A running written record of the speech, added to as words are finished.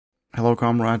Hello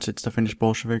comrades, it's the Finnish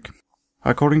Bolshevik.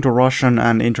 According to Russian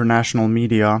and international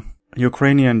media,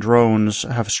 Ukrainian drones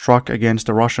have struck against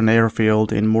the Russian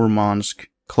airfield in Murmansk,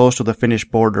 close to the Finnish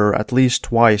border, at least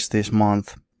twice this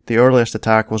month. The earliest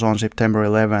attack was on September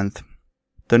 11th.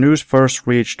 The news first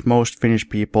reached most Finnish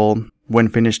people when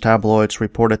Finnish tabloids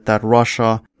reported that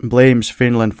Russia blames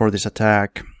Finland for this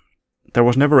attack. There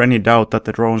was never any doubt that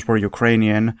the drones were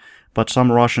Ukrainian, but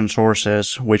some Russian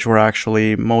sources, which were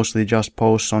actually mostly just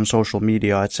posts on social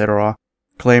media, etc.,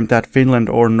 claimed that Finland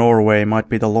or Norway might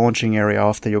be the launching area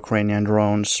of the Ukrainian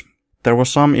drones. There was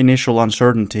some initial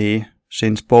uncertainty,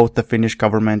 since both the Finnish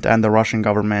government and the Russian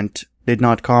government did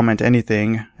not comment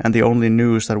anything, and the only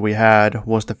news that we had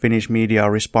was the Finnish media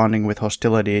responding with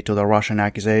hostility to the Russian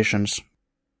accusations.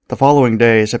 The following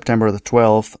day, September the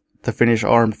 12th, the Finnish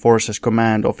Armed Forces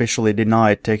Command officially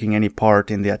denied taking any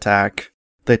part in the attack.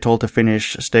 They told the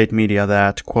Finnish state media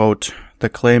that, quote, "The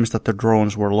claims that the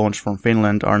drones were launched from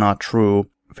Finland are not true.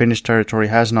 Finnish territory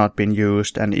has not been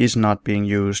used and is not being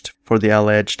used for the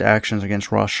alleged actions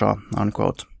against Russia,"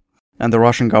 unquote. And the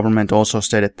Russian government also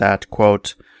stated that,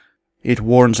 quote, "It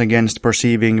warns against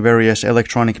perceiving various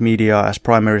electronic media as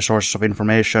primary sources of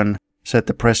information," said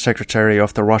the press secretary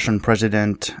of the Russian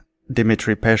president,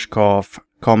 Dmitry Peskov,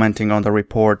 commenting on the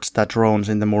reports that drones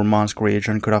in the Murmansk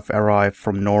region could have arrived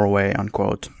from Norway,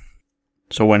 unquote.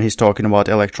 So when he's talking about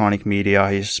electronic media,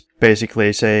 he's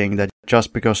basically saying that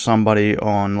just because somebody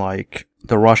on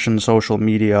the Russian social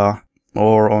media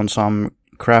or on some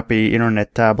crappy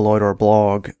internet tabloid or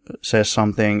blog says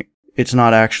something, it's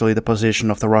not actually the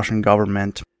position of the Russian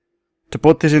government. To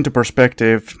put this into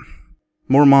perspective,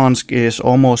 Murmansk is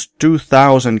almost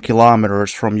 2,000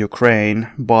 kilometers from Ukraine,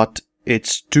 but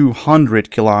it's 200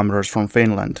 kilometers from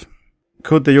Finland.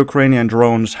 Could the Ukrainian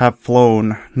drones have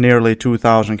flown nearly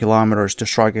 2,000 kilometers to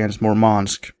strike against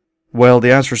Murmansk? Well,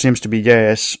 the answer seems to be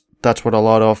yes. That's what a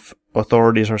lot of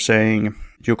authorities are saying.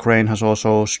 Ukraine has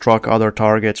also struck other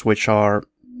targets which are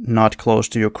not close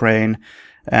to Ukraine,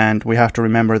 and we have to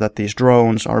remember that these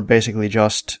drones are basically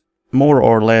just more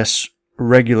or less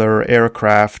regular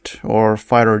aircraft or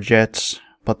fighter jets,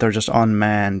 but they're just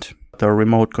unmanned. They're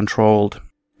remote controlled.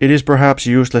 It is perhaps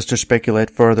useless to speculate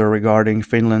further regarding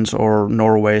Finland's or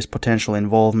Norway's potential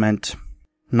involvement.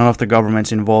 None of the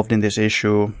governments involved in this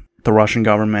issue, the Russian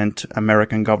government,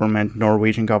 American government,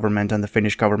 Norwegian government, and the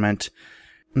Finnish government,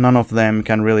 none of them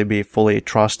can really be fully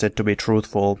trusted to be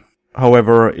truthful.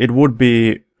 However, it would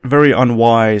be very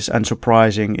unwise and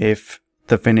surprising if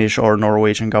the Finnish or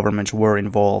Norwegian governments were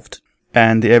involved.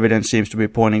 And the evidence seems to be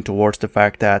pointing towards the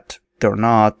fact that they're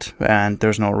not, and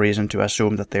there's no reason to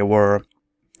assume that they were.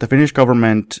 The Finnish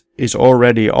government is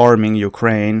already arming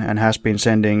Ukraine and has been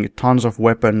sending tons of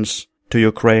weapons to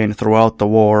Ukraine throughout the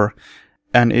war,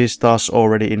 and is thus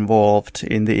already involved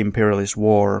in the imperialist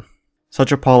war.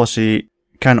 Such a policy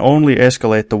can only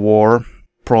escalate the war,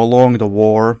 prolong the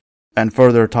war, and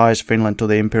further ties Finland to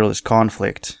the imperialist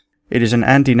conflict. It is an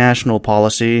anti-national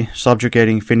policy,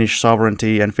 subjugating Finnish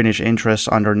sovereignty and Finnish interests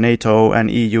under NATO and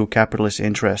EU capitalist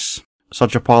interests.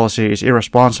 Such a policy is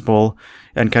irresponsible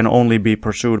and can only be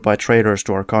pursued by traitors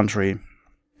to our country.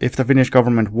 If the Finnish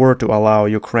government were to allow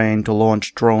Ukraine to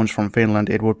launch drones from Finland,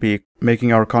 it would be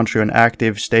making our country an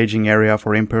active staging area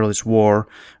for imperialist war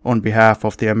on behalf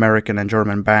of the American and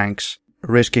German banks,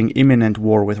 risking imminent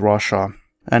war with Russia.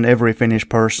 And every Finnish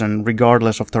person,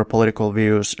 regardless of their political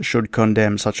views, should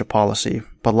condemn such a policy.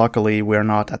 But luckily, we are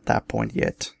not at that point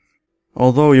yet.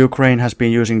 Although Ukraine has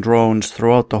been using drones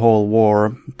throughout the whole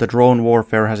war, the drone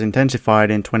warfare has intensified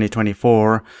in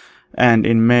 2024, and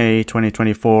in May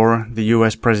 2024, the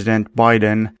US President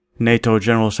Biden, NATO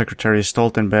General Secretary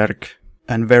Stoltenberg,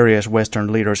 and various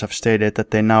Western leaders have stated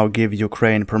that they now give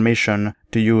Ukraine permission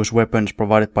to use weapons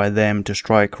provided by them to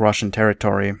strike Russian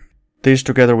territory. This,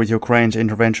 together with Ukraine's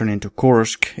intervention into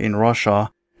Kursk in Russia,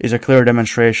 is a clear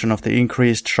demonstration of the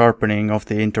increased sharpening of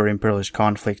the inter-imperialist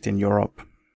conflict in Europe.